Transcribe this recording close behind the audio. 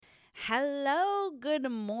Hello,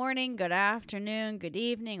 good morning, good afternoon, good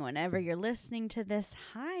evening, whenever you're listening to this.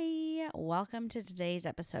 Hi, welcome to today's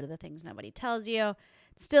episode of The Things Nobody Tells You.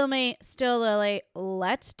 Still me, still Lily.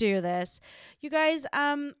 Let's do this. You guys,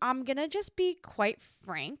 I'm gonna just be quite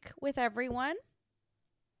frank with everyone.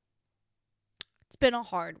 It's been a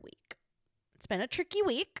hard week. It's been a tricky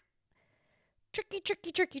week. Tricky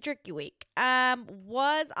week.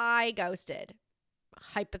 Was I ghosted?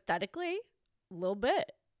 Hypothetically, a little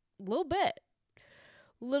bit.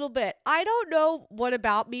 I don't know what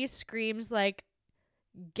about me screams like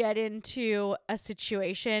get into a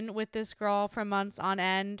situation with this girl for months on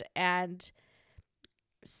end and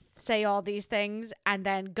say all these things and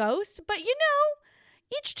then ghost. But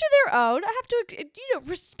each to their own. I have to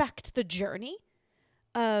respect the journey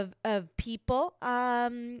of people.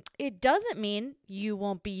 It doesn't mean you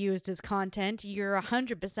won't be used as content. You're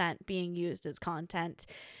 100% being used as content,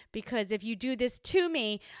 because if you do this to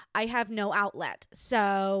me, I have no outlet.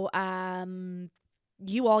 So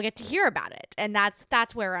you all get to hear about it, and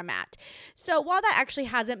that's where I'm at. So while that actually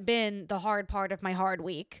hasn't been the hard part of my hard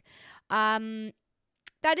week, that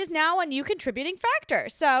is now a new contributing factor.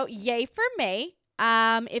 So yay for me.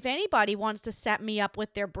 If anybody wants to set me up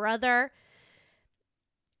with their brother,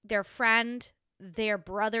 their friend, their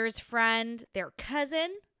brother's friend, their cousin,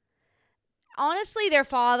 honestly, their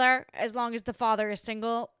father, as long as the father is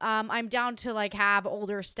single, I'm down to have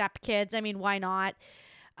older stepkids. I mean, why not?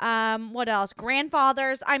 What else?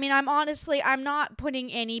 Grandfathers. I mean, I'm not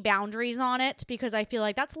putting any boundaries on it because I feel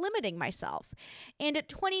like that's limiting myself. And at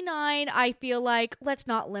 29, I feel like let's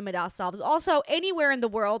not limit ourselves. Also, anywhere in the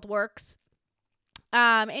world works.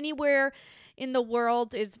 Anywhere in the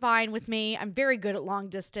world is fine with me. I'm very good at long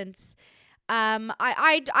distance.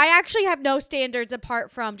 I actually have no standards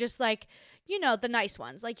apart from just the nice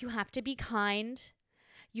ones. Like, you have to be kind.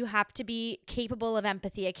 You have to be capable of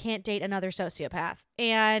empathy. I can't date another sociopath.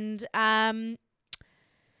 And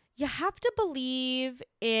you have to believe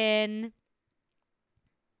in,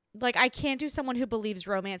 I can't do someone who believes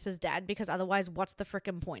romance is dead, because otherwise what's the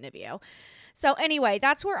frickin' point of you? So anyway,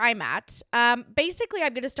 that's where I'm at. Basically,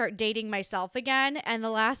 I'm going to start dating myself again. And the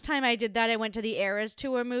last time I did that, I went to the Eras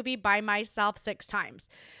Tour movie by myself 6 times.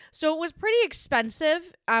 So it was pretty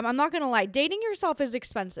expensive. I'm not going to lie. Dating yourself is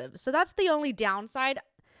expensive. So that's the only downside.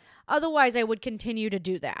 Otherwise, I would continue to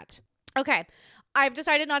do that. Okay. I've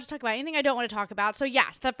decided not to talk about anything I don't want to talk about. So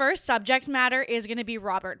yes, the first subject matter is going to be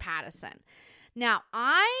Robert Pattinson. Now,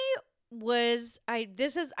 this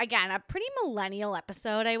is, again, a pretty millennial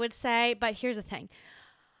episode, I would say, but here's the thing.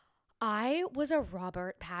 I was a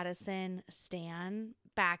Robert Pattinson stan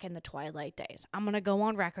back in the Twilight days. I'm going to go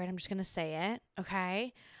on record. I'm just going to say it,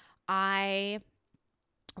 okay? I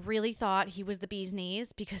really thought he was the bee's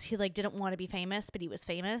knees because he, didn't want to be famous, but he was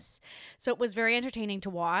famous. So it was very entertaining to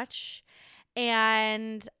watch.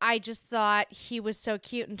 And I just thought he was so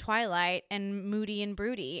cute in Twilight and moody and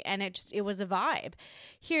broody, and it was a vibe.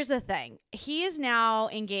 Here's the thing. He is now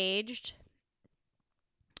engaged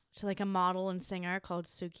to a model and singer called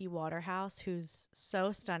Suki Waterhouse, who's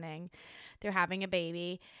so stunning. They're having a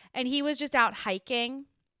baby, and he was just out hiking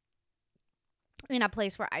in a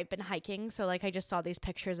place where I've been hiking. So I just saw these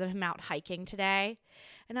pictures of him out hiking today,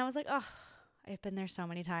 and I was like, oh, I've been there so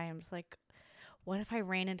many times. What if I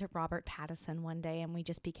ran into Robert Pattinson one day and we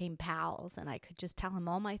just became pals and I could just tell him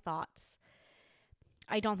all my thoughts?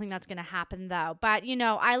 I don't think that's going to happen though. But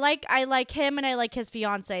I like him and I like his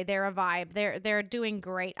fiance. They're a vibe. They're doing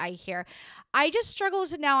great, I hear. I just struggle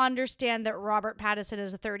to now understand that Robert Pattinson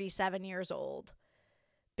is 37 years old,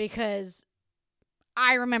 because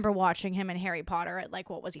I remember watching him in Harry Potter at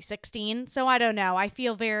what was he, 16? So I don't know. I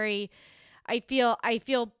feel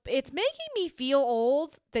it's making me feel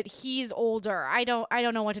old that he's older. I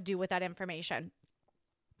don't know what to do with that information.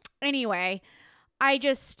 Anyway,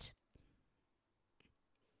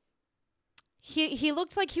 he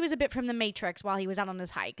looked like he was a bit from the Matrix while he was out on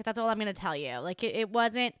his hike. That's all I'm going to tell you. It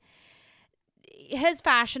wasn't, his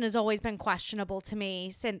fashion has always been questionable to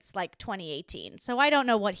me since 2018. So I don't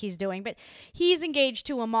know what he's doing, but he's engaged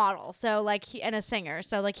to a model. So and a singer.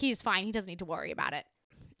 So he's fine. He doesn't need to worry about it.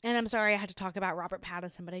 And I'm sorry I had to talk about Robert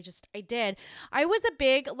Pattinson, but I did. I was a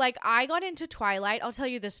big, I got into Twilight. I'll tell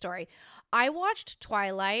you this story. I watched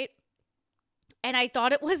Twilight, and I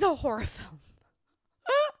thought it was a horror film.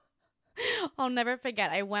 I'll never forget.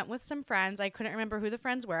 I went with some friends. I couldn't remember who the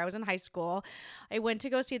friends were. I was in high school. I went to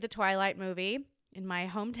go see the Twilight movie in my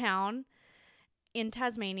hometown in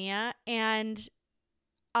Tasmania, and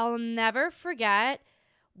I'll never forget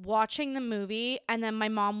watching the movie, and then my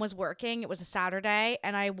mom was working. It was a Saturday,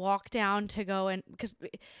 and I walked down to go, and because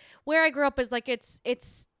where I grew up is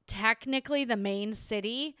it's technically the main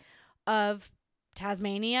city of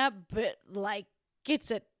Tasmania, but like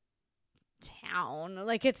it's a town.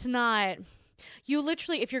 Like it's not, you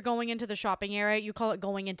literally, if you're going into the shopping area, you call it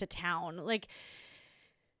going into town. Like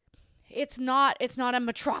it's not a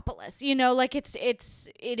metropolis, you know, like it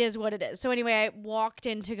is what it is. So anyway, I walked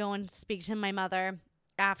in to go and speak to my mother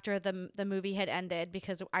after the movie had ended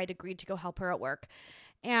because I'd agreed to go help her at work.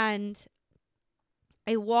 And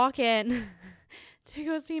I walk in to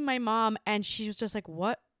go see my mom, and she was just like,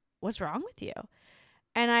 what's wrong with you?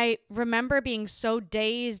 And I remember being so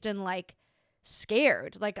dazed and like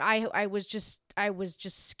scared. Like I was just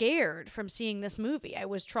scared from seeing this movie. I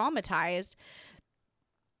was traumatized.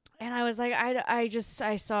 And I was like,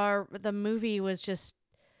 I saw the movie was just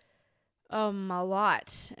a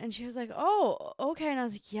lot. And she was like, oh, okay. And I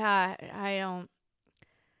was like, yeah,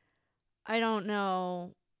 I don't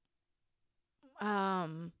know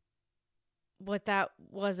what that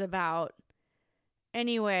was about.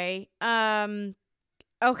 Anyway,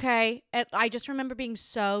 okay. And I just remember being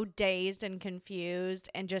so dazed and confused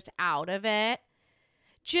and just out of it.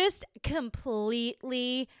 Just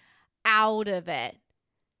completely out of it.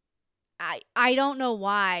 I don't know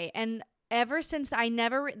why. And ever since I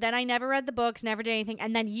never read the books, never did anything.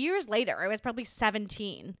 And then years later, I was probably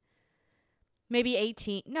 17, maybe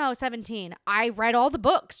 18. No, 17. I read all the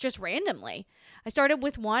books just randomly. I started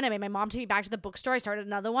with one. I made my mom take me back to the bookstore. I started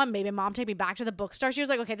another one. Maybe my mom take me back to the bookstore. She was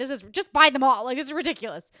like, okay, this is just buy them all. Like, this is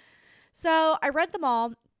ridiculous. So I read them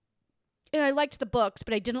all and I liked the books,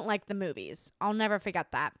 but I didn't like the movies. I'll never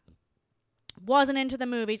forget that. Wasn't into the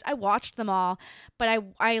movies. I watched them all, but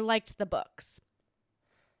I liked the books.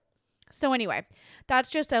 So anyway,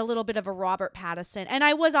 that's just a little bit of a Robert Pattinson. And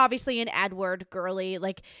I was obviously an Edward girly.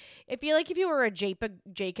 Like, I feel like if you were a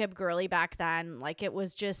Jacob girly back then, like it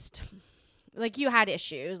was just like you had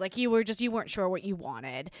issues. Like you weren't sure what you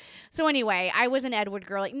wanted. So anyway, I was an Edward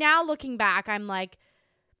girly. Now looking back, I'm like,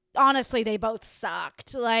 honestly, they both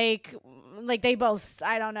sucked. Like they both,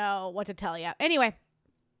 I don't know what to tell you. Anyway,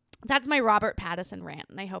 that's my Robert Pattinson rant,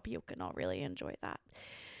 and I hope you can all really enjoy that.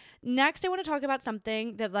 Next, I want to talk about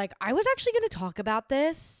something that, like, I was actually going to talk about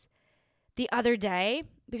this the other day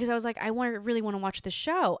because I was like, really want to watch the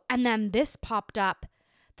show. And then this popped up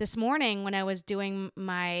this morning when I was doing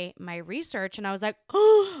my research, and I was like,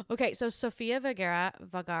 oh, okay. So Sofia Vergara.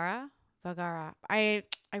 I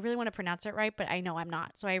really want to pronounce it right, but I know I'm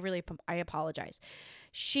not. So I apologize.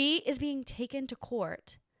 She is being taken to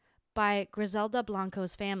court by Griselda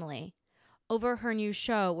Blanco's family over her new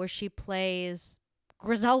show where she plays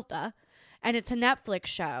Griselda, and it's a Netflix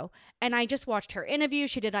show. And I just watched her interview.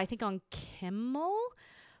 She did, I think, on Kimmel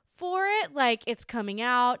for it. Like, it's coming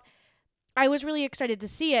out. I was really excited to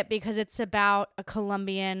see it because it's about a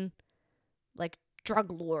Colombian, like, drug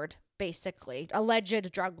lord, basically.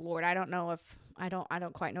 Alleged drug lord. I don't know if, I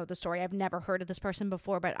don't quite know the story. I've never heard of this person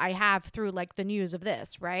before, but I have through, like, the news of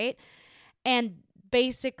this, right? And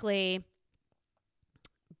basically,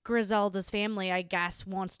 Griselda's family, I guess,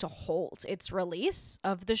 wants to halt its release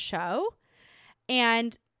of the show.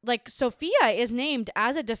 And like Sofia is named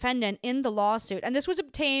as a defendant in the lawsuit. And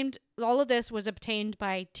all of this was obtained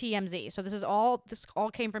by TMZ. So this all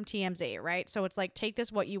came from TMZ, right? So it's like, take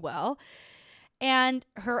this what you will. And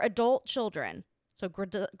her adult children, so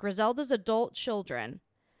Griselda's adult children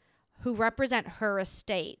who represent her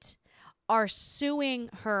estate, are suing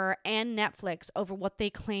her and Netflix over what they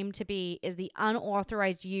claim to be is the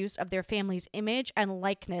unauthorized use of their family's image and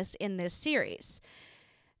likeness in this series.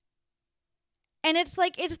 And it's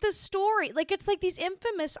like, it's the story. Like, it's like these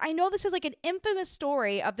infamous, I know this is like an infamous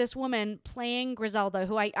story of this woman playing Griselda,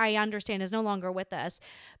 who I understand is no longer with us,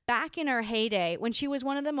 back in her heyday when she was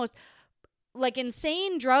one of the most, like,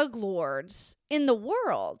 insane drug lords in the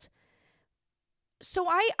world. So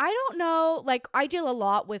I don't know, like, I deal a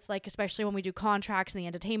lot with, like, especially when we do contracts in the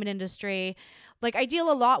entertainment industry, like, I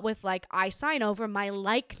deal a lot with, like, I sign over my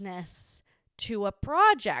likeness to a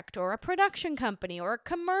project or a production company or a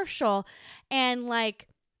commercial, and, like,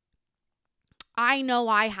 I know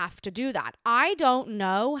I have to do that. I don't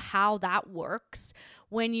know how that works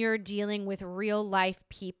when you're dealing with real life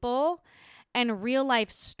people and real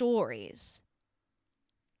life stories.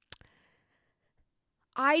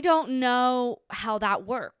 I don't know how that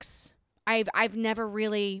works. I've never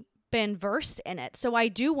really been versed in it. So I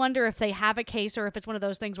do wonder if they have a case or if it's one of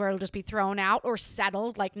those things where it'll just be thrown out or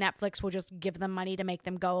settled, like Netflix will just give them money to make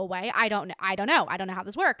them go away. I don't know. I don't know how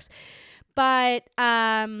this works. But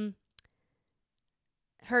her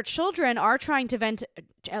children are trying to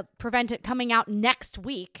prevent it coming out next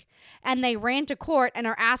week, and they ran to court and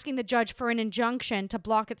are asking the judge for an injunction to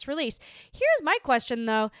block its release. Here's my question,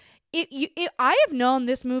 though. I have known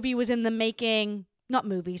this movie was in the making not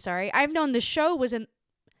movie, sorry. I've known the show was in,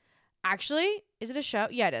 actually, is it a show?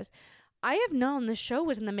 Yeah, it is. I have known the show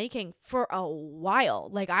was in the making for a while.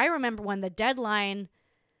 Like, I remember when the Deadline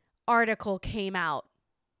article came out.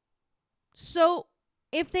 So,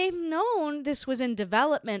 if they've known this was in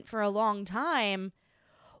development for a long time,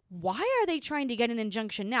 why are they trying to get an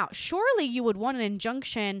injunction now? Surely you would want an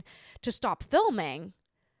injunction to stop filming.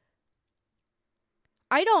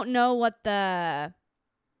 I don't know what the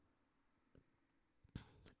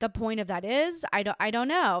point of that is. I don't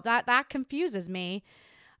know. That confuses me.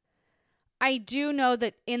 I do know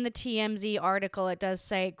that in the TMZ article, it does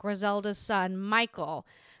say Griselda's son, Michael,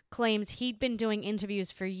 claims he'd been doing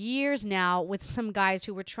interviews for years now with some guys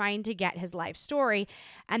who were trying to get his life story,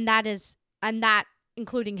 and that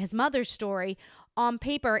including his mother's story, on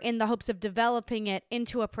paper in the hopes of developing it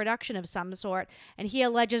into a production of some sort. And he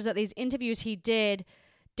alleges that these interviews he did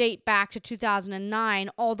date back to 2009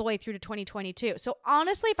 all the way through to 2022. So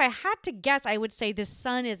honestly, if I had to guess, I would say this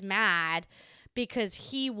son is mad because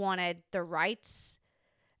he wanted the rights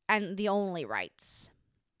and the only rights.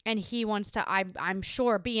 And he wants to, I'm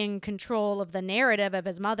sure, be in control of the narrative of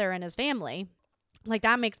his mother and his family. Like,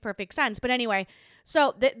 that makes perfect sense. But anyway,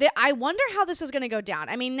 so I wonder how this is going to go down.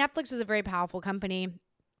 I mean, Netflix is a very powerful company.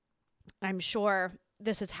 I'm sure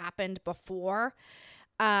this has happened before.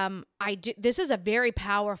 This is a very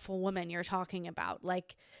powerful woman you're talking about.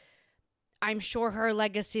 Like, I'm sure her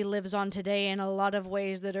legacy lives on today in a lot of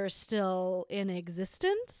ways that are still in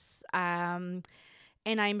existence. And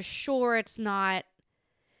I'm sure it's not,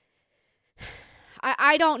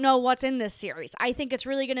 I don't know what's in this series. I think it's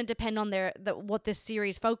really going to depend on what this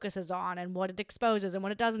series focuses on and what it exposes and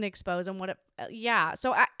what it doesn't expose and what it,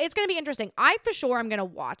 So it's going to be interesting. I for sure am going to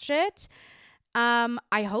watch it.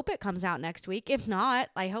 I hope it comes out next week. If not,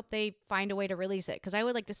 I hope they find a way to release it because I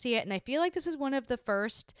would like to see it. And I feel like this is one of the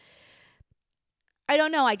first, I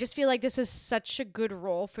don't know. I just feel like this is such a good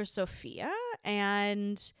role for Sofia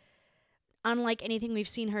and unlike anything we've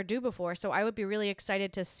seen her do before. So I would be really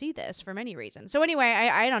excited to see this for many reasons. So anyway,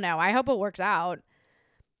 I don't know. I hope it works out.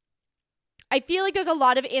 I feel like there's a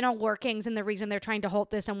lot of inner workings in the reason they're trying to halt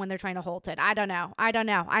this and when they're trying to halt it. I don't know.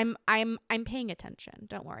 I'm paying attention.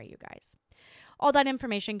 Don't worry, you guys. All that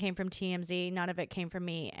information came from TMZ. None of it came from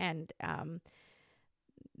me. And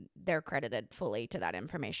they're credited fully to that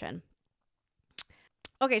information.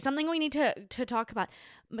 Okay, something we need to talk about.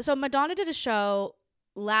 So Madonna did a show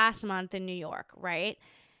last month in New York, right?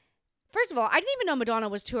 First of all, I didn't even know Madonna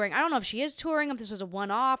was touring. I don't know if she is touring, if this was a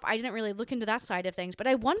one-off. I didn't really look into that side of things. But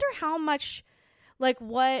I wonder how much, like,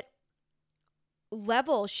 what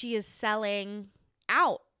level she is selling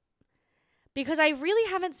out. Because I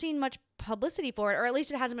really haven't seen much publicity for it, or at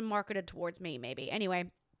least it hasn't been marketed towards me, maybe.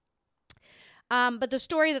 Anyway. But the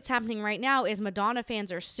story that's happening right now is Madonna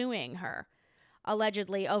fans are suing her,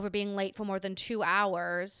 allegedly over being late for more than 2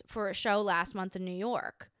 hours for a show last month in New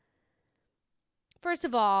York. First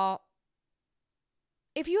of all,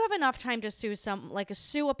 if you have enough time to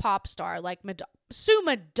sue a pop star, like sue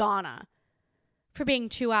Madonna for being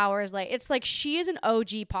 2 hours late. It's like she is an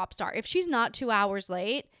OG pop star. If she's not 2 hours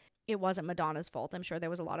late, it wasn't Madonna's fault. I'm sure there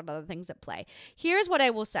was a lot of other things at play. Here's what I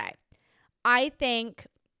will say. I think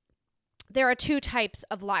there are two types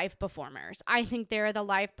of live performers. I think there are the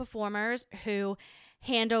live performers who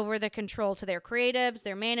hand over the control to their creatives,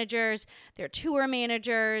 their managers, their tour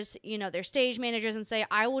managers, their stage managers, and say,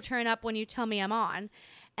 I will turn up when you tell me I'm on.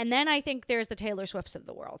 And then I think there's the Taylor Swifts of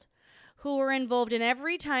the world who are involved in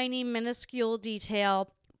every tiny, minuscule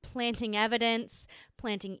detail, planting evidence,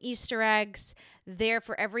 planting Easter eggs, there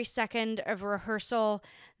for every second of rehearsal,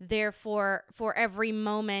 there for every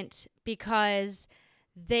moment, because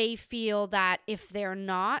they feel that if they're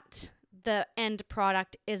not, the end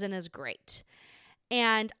product isn't as great.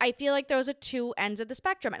 And I feel like those are two ends of the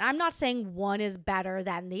spectrum. And I'm not saying one is better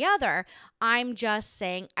than the other. I'm just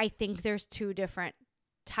saying I think there's two different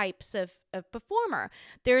types of performer.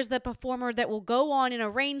 There's the performer that will go on in a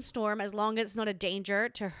rainstorm as long as it's not a danger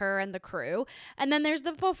to her and the crew. And then there's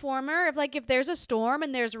the performer of if there's a storm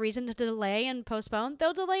and there's reason to delay and postpone,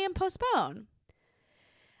 they'll delay and postpone.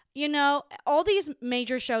 All these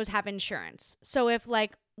major shows have insurance. So if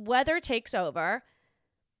weather takes over,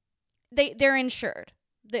 they're insured.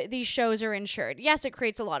 These shows are insured. Yes, it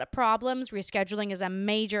creates a lot of problems. Rescheduling is a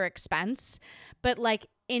major expense, but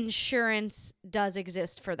insurance does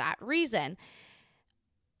exist for that reason.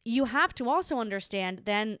 You have to also understand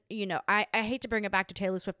then, I hate to bring it back to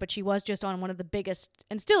Taylor Swift, but she was just on one of the biggest,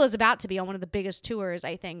 and still is about to be on one of the biggest tours,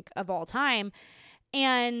 I think, of all time.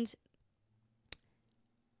 And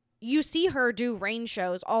you see her do rain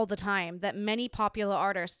shows all the time that many popular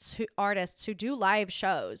artists who do live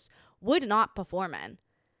shows would not perform in.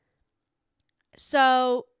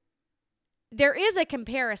 So there is a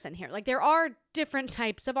comparison here. Like, there are different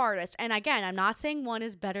types of artists. And again, I'm not saying one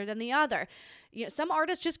is better than the other. You know, some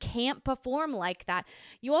artists just can't perform like that.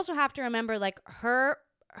 You also have to remember, like, her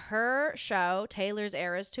show, Taylor's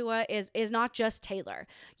Eras Tour, is not just Taylor.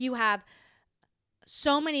 You have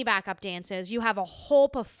so many backup dances. You have a whole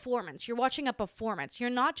performance. You're watching a performance. You're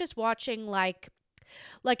not just watching like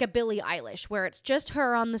a Billie Eilish, where it's just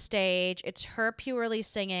her on the stage. It's her purely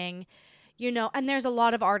singing, you know, and there's a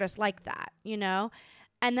lot of artists like that, you know,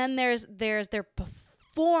 and then there's their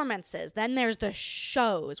performances. Then there's the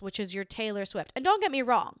shows, which is your Taylor Swift. And don't get me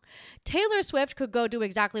wrong, Taylor Swift could go do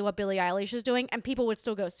exactly what Billie Eilish is doing and people would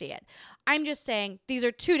still go see it. I'm just saying these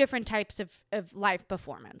are two different types of live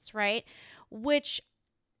performance, right? Which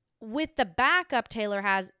with the backup Taylor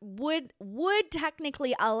has would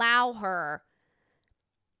technically allow her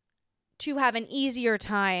to have an easier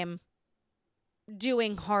time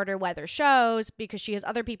doing harder weather shows, because she has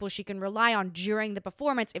other people she can rely on during the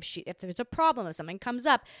performance. If there's a problem, if something comes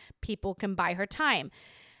up, people can buy her time.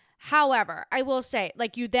 However, I will say,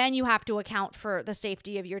 like, you have to account for the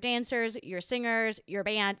safety of your dancers, your singers, your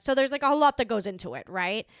band. So there's like a lot that goes into it,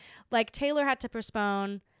 right? Like, Taylor had to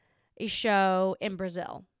postpone a show in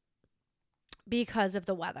Brazil because of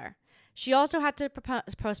the weather. She also had to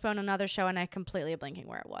postpone another show, and I completely blanking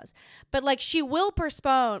where it was. But like, she will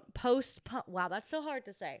postpone. Wow, that's so hard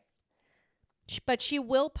to say. But she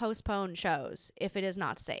will postpone shows if it is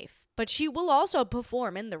not safe. But she will also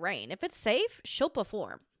perform in the rain. If it's safe, she'll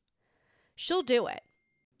perform. She'll do it.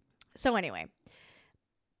 So anyway,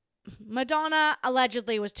 Madonna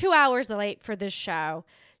allegedly was 2 hours late for this show.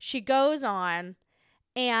 She goes on,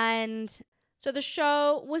 and so the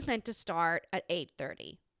show was meant to start at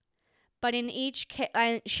 8:30. But in each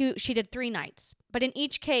case, she did 3 nights. But in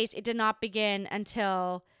each case, it did not begin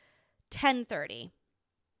until 10:30.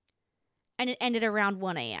 And it ended around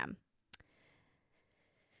 1 a.m.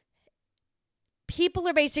 People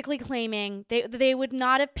are basically claiming they would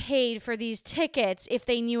not have paid for these tickets if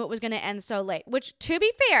they knew it was going to end so late. Which, to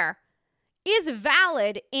be fair, is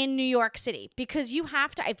valid in New York City. Because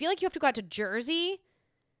I feel like you have to go out to Jersey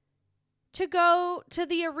to go to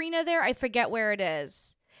the arena there. I forget where it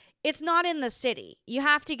is. It's not in the city. You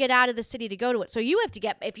have to get out of the city to go to it. So you have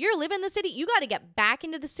to if you're living in the city, you got to get back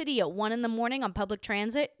into the city at 1 a.m. on public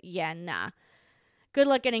transit. Yeah, nah. Good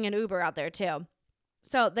luck getting an Uber out there too.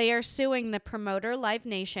 So they are suing the promoter, Live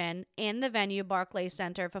Nation, and the venue, Barclays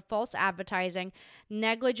Center, for false advertising,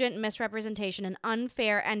 negligent misrepresentation, and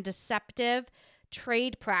unfair and deceptive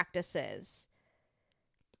trade practices.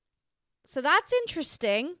 So that's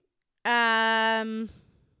interesting.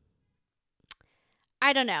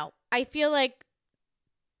 I don't know. I feel like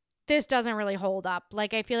this doesn't really hold up.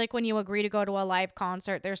 Like, I feel like when you agree to go to a live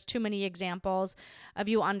concert, there's too many examples of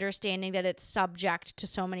you understanding that it's subject to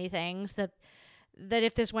so many things that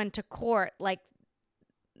if this went to court, like,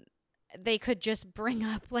 they could just bring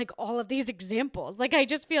up like all of these examples. Like, I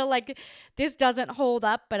just feel like this doesn't hold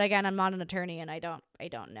up. But again, I'm not an attorney and I don't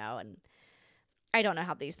know. And I don't know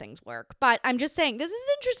how these things work. But I'm just saying, this is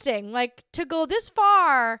interesting. Like, to go this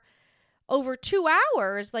far over 2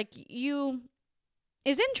 hours, like,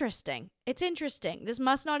 is interesting. It's interesting. This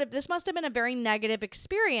must have been a very negative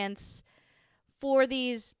experience for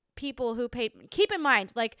these people who paid. Keep in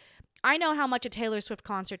mind, like, I know how much a Taylor Swift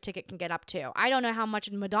concert ticket can get up to. I don't know how much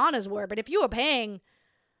Madonna's were, but if you were paying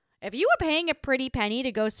a pretty penny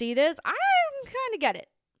to go see this, I kind of get it.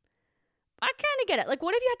 Like,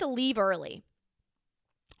 what if you had to leave early?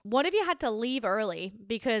 What if you had to leave early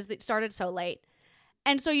because it started so late?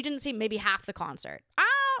 And so you didn't see maybe half the concert.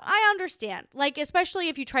 I understand. Like, especially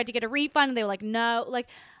if you tried to get a refund and they were like, no. Like,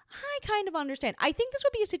 I kind of understand. I think this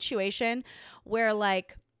would be a situation where,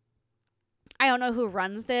 like, I don't know who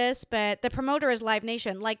runs this, but the promoter is Live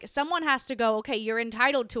Nation. Like, someone has to go, okay, you're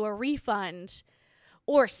entitled to a refund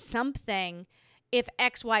or something if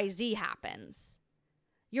XYZ happens.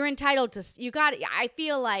 You're entitled to, I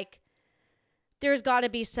feel like there's got to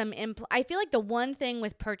be some, I feel like the one thing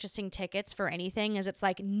with purchasing tickets for anything is it's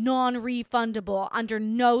like non-refundable. Under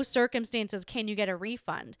no circumstances can you get a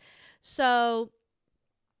refund. So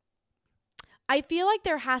I feel like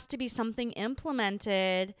there has to be something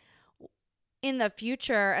implemented in the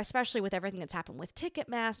future, especially with everything that's happened with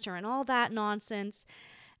Ticketmaster and all that nonsense.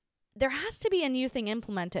 There has to be a new thing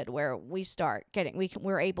implemented where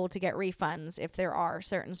we're able to get refunds if there are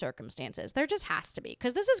certain circumstances. There just has to be,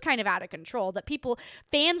 because this is kind of out of control that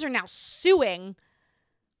fans are now suing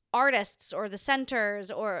artists or the centers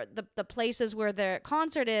or the places where the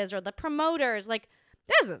concert is or the promoters. Like,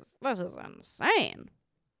 this is insane.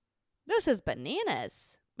 This is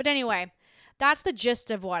bananas. But anyway, that's the gist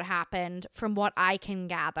of what happened from what I can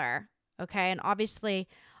gather. Okay. And obviously,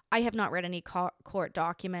 I have not read any court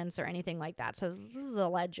documents or anything like that. So this is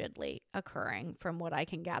allegedly occurring from what I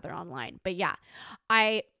can gather online. But yeah,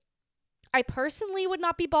 I personally would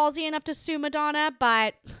not be ballsy enough to sue Madonna,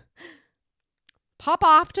 but pop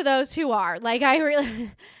off to those who are. Like, I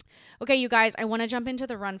really... Okay, you guys, I want to jump into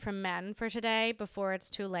the run from men for today before it's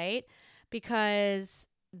too late, because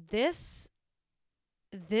this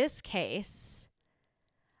case,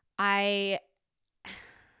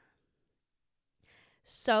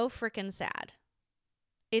 so freaking sad.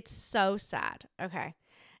 It's so sad. Okay.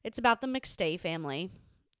 It's about the McStay family.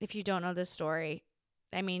 If you don't know this story,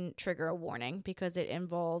 I mean, trigger a warning because it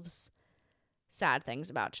involves sad things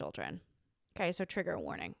about children. Okay, so trigger a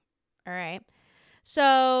warning. All right.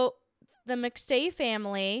 So the McStay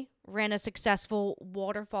family ran a successful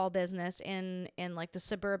waterfall business in like the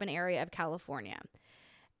suburban area of California.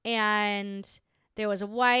 And there was a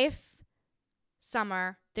wife,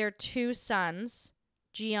 Summer, their two sons,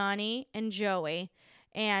 Gianni and Joey,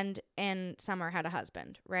 and Summer had a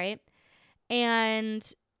husband, right? And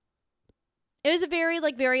it was a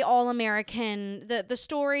very all-American, the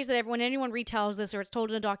stories that anyone retells this or it's told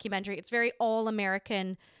in a documentary, it's very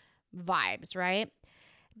all-American vibes, right?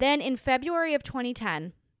 Then in February of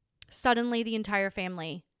 2010, suddenly the entire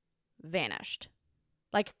family vanished.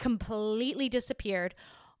 Like completely disappeared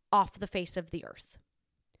off the face of the earth.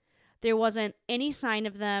 There wasn't any sign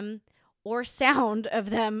of them or sound of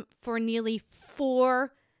them for nearly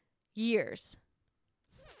 4 years.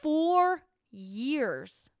 4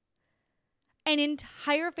 years. An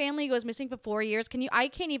entire family goes missing for 4 years. I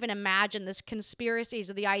can't even imagine this conspiracies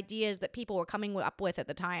or the ideas that people were coming up with at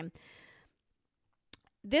the time.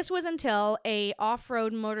 This was until a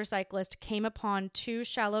off-road motorcyclist came upon 2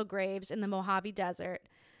 shallow graves in the Mojave Desert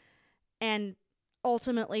and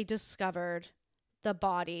ultimately discovered the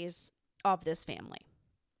bodies of this family,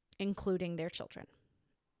 including their children.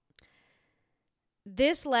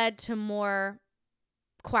 This led to more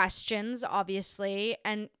questions, obviously,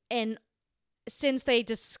 and since they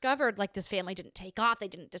discovered, like, this family didn't take off, they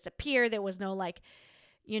didn't disappear, there was no, like,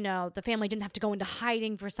 the family didn't have to go into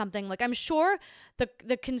hiding for something. Like, I'm sure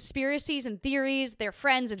the conspiracies and theories their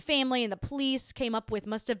friends and family and the police came up with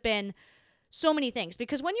must have been so many things.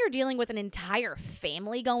 Because when you're dealing with an entire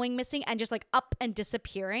family going missing and just, like, up and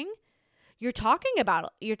disappearing, you're talking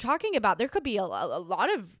about there could be a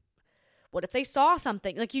lot of, what if they saw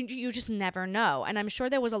something? Like, you just never know. And I'm sure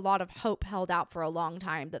there was a lot of hope held out for a long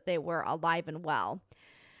time that they were alive and well.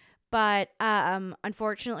 But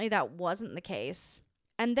unfortunately, that wasn't the case.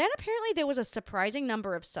 And then apparently there was a surprising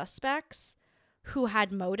number of suspects who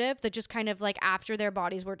had motive that just kind of, like, after their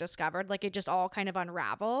bodies were discovered, like, it just all kind of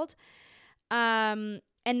unraveled. And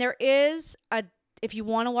there is if you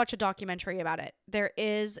want to watch a documentary about it, there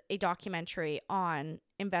is a documentary on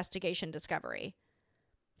Investigation Discovery.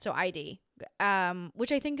 So ID,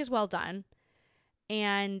 which I think is well done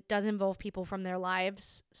and does involve people from their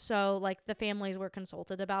lives. So, like, the families were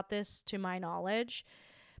consulted about this, to my knowledge.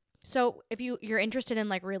 So if you're interested in,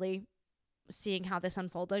 like, really seeing how this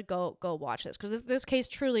unfolded, go watch this, because this case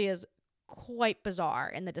truly is quite bizarre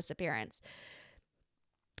in the disappearance.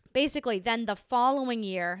 Basically, then the following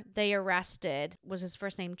year, they arrested, was his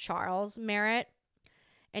first name Charles Merritt,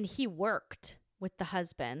 and he worked with the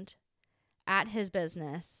husband at his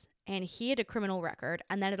business, and he had a criminal record.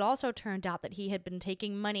 And then it also turned out that he had been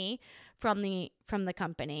taking money from the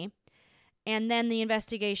company. And then the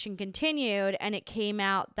investigation continued, and it came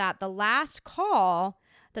out that the last call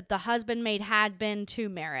that the husband made had been to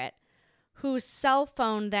Merritt, whose cell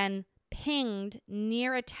phone then pinged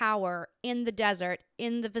near a tower in the desert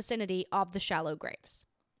in the vicinity of the shallow graves.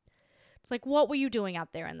 It's like, what were you doing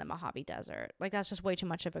out there in the Mojave Desert? Like, that's just way too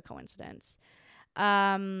much of a coincidence.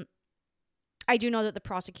 I do know that the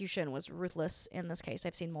prosecution was ruthless in this case.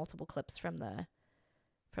 I've seen multiple clips from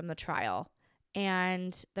the trial.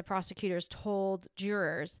 And the prosecutors told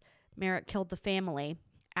jurors Merritt killed the family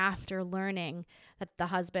after learning that the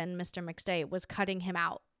husband, Mr. McStay, was cutting him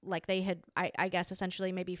out. Like, they had, I guess,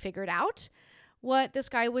 essentially maybe figured out what this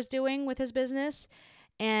guy was doing with his business.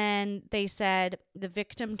 And they said the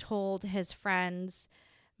victim told his friends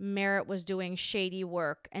Merritt was doing shady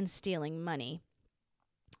work and stealing money.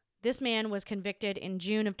 This man was convicted in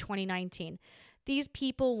June of 2019. These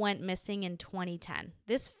people went missing in 2010.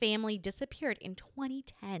 This family disappeared in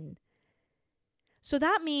 2010. So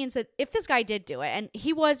that means that if this guy did do it, and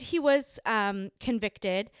he was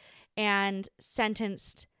convicted and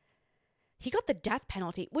sentenced, he got the death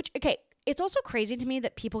penalty, which, okay, it's also crazy to me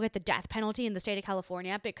that people get the death penalty in the state of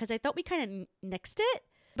California, because I thought we kind of nixed it.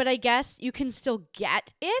 but I guess you can still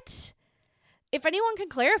get it. If anyone can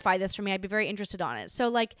clarify this for me, I'd be very interested on it. So,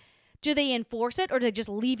 like, do they enforce it, or do they just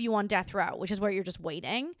leave you on death row, which is where you're just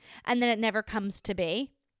waiting, and then it never comes to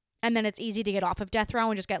be, and then it's easy to get off of death row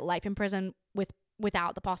and just get life in prison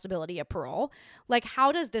without the possibility of parole? Like,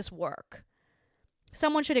 how does this work?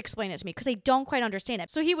 Someone should explain it to me because I don't quite understand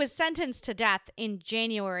it. So he was sentenced to death in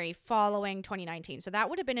January following 2019. So that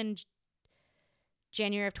would have been in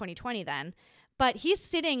January of 2020 then. But he's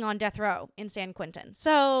sitting on death row in San Quentin.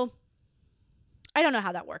 So I don't know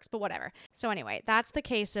how that works, but whatever. So anyway, that's the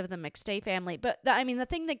case of the McStay family. But the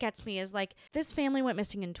thing that gets me is, like, this family went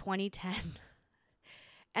missing in 2010.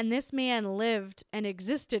 And this man lived and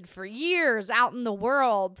existed for years out in the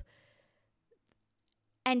world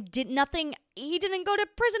and did nothing. He didn't go to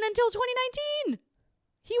prison until 2019.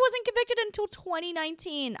 He wasn't convicted until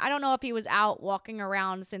 2019. I don't know if he was out walking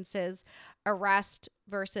around since his arrest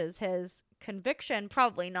versus his conviction.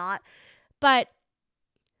 Probably not. But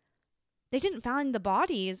they didn't find the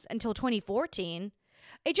bodies until 2014.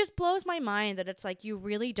 It just blows my mind that it's like you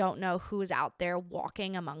really don't know who's out there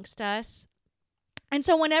walking amongst us. And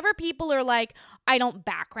so whenever people are like, I don't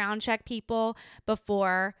background check people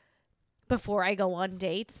before I go on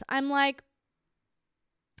dates, I'm like,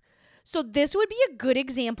 so this would be a good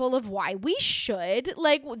example of why we should.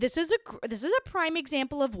 Like, this is a prime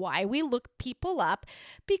example of why we look people up,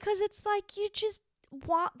 because it's like you just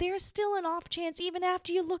want, there's still an off chance even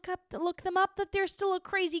after you look them up that they're still a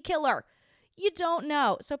crazy killer. You don't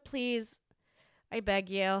know. So please, I beg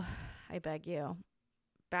you,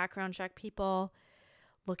 background check people,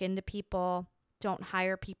 look into people. Don't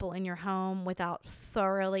hire people in your home without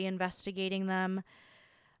thoroughly investigating them.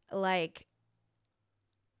 Like,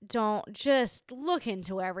 don't just look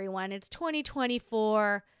into everyone. It's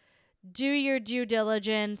 2024. Do your due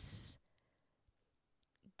diligence.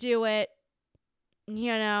 Do it.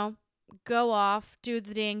 You know, go off, do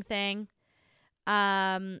the dang thing.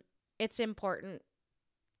 It's important.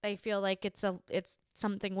 I feel like it's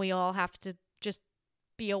something we all have to just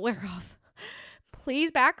be aware of.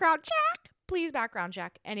 Please background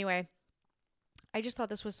check. Anyway, I just thought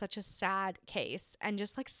this was such a sad case and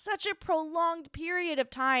just like such a prolonged period of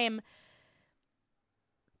time.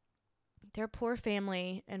 Their poor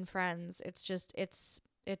family and friends. It's just, it's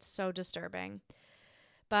so disturbing.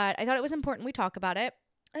 But I thought it was important we talk about it,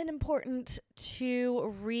 and important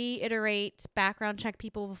to reiterate, background check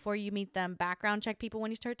people before you meet them. Background check people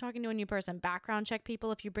when you start talking to a new person. Background check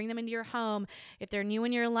people if you bring them into your home. If they're new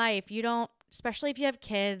in your life, you don't, especially if you have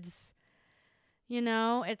kids. You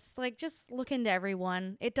know, it's like, just look into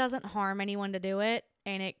everyone. It doesn't harm anyone to do it,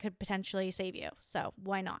 and it could potentially save you. So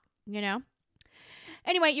why not, you know?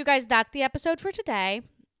 Anyway, you guys, that's the episode for today.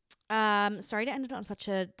 Sorry to end it on such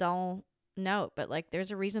a dull note, but like,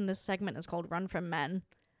 there's a reason this segment is called Run From Men.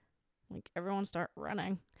 Like, everyone start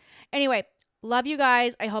running. Anyway, love you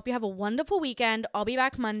guys. I hope you have a wonderful weekend. I'll be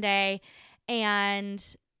back Monday,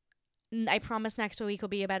 and I promise next week will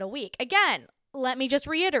be about a week. Again, let me just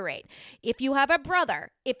reiterate. If you have a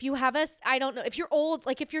brother, if you have I don't know, if you're old,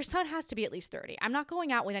 like if your son has to be at least 30. I'm not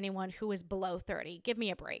going out with anyone who is below 30. Give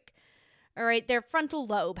me a break. All right. Their frontal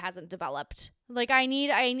lobe hasn't developed. Like, I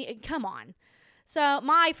need, come on. So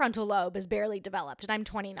my frontal lobe is barely developed, and I'm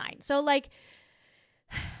 29. So like,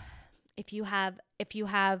 if you have,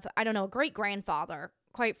 I don't know, a great grandfather,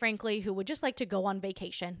 quite frankly, who would just like to go on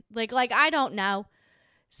vacation, like, I don't know,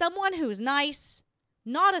 someone who's nice,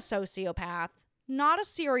 not a sociopath, not a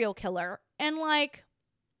serial killer, and like,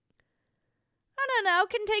 I don't know,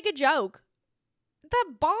 can take a joke.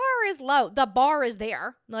 The bar is low. The bar is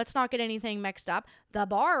there. Let's not get anything mixed up. The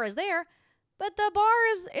bar is there, but the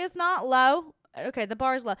bar is not low. Okay, the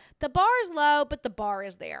bar is low. The bar is low, but the bar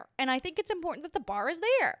is there. And I think it's important that the bar is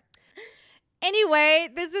there. Anyway,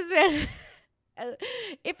 this has been...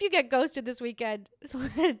 If you get ghosted this weekend,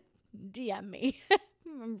 DM me.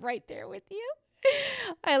 I'm right there with you.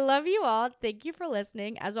 I love you all. Thank you for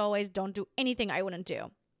listening. As always, don't do anything I wouldn't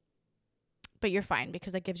do. But you're fine,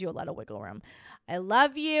 because that gives you a lot of wiggle room. I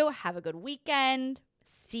love you. Have a good weekend.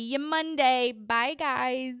 See you Monday. Bye,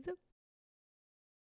 guys.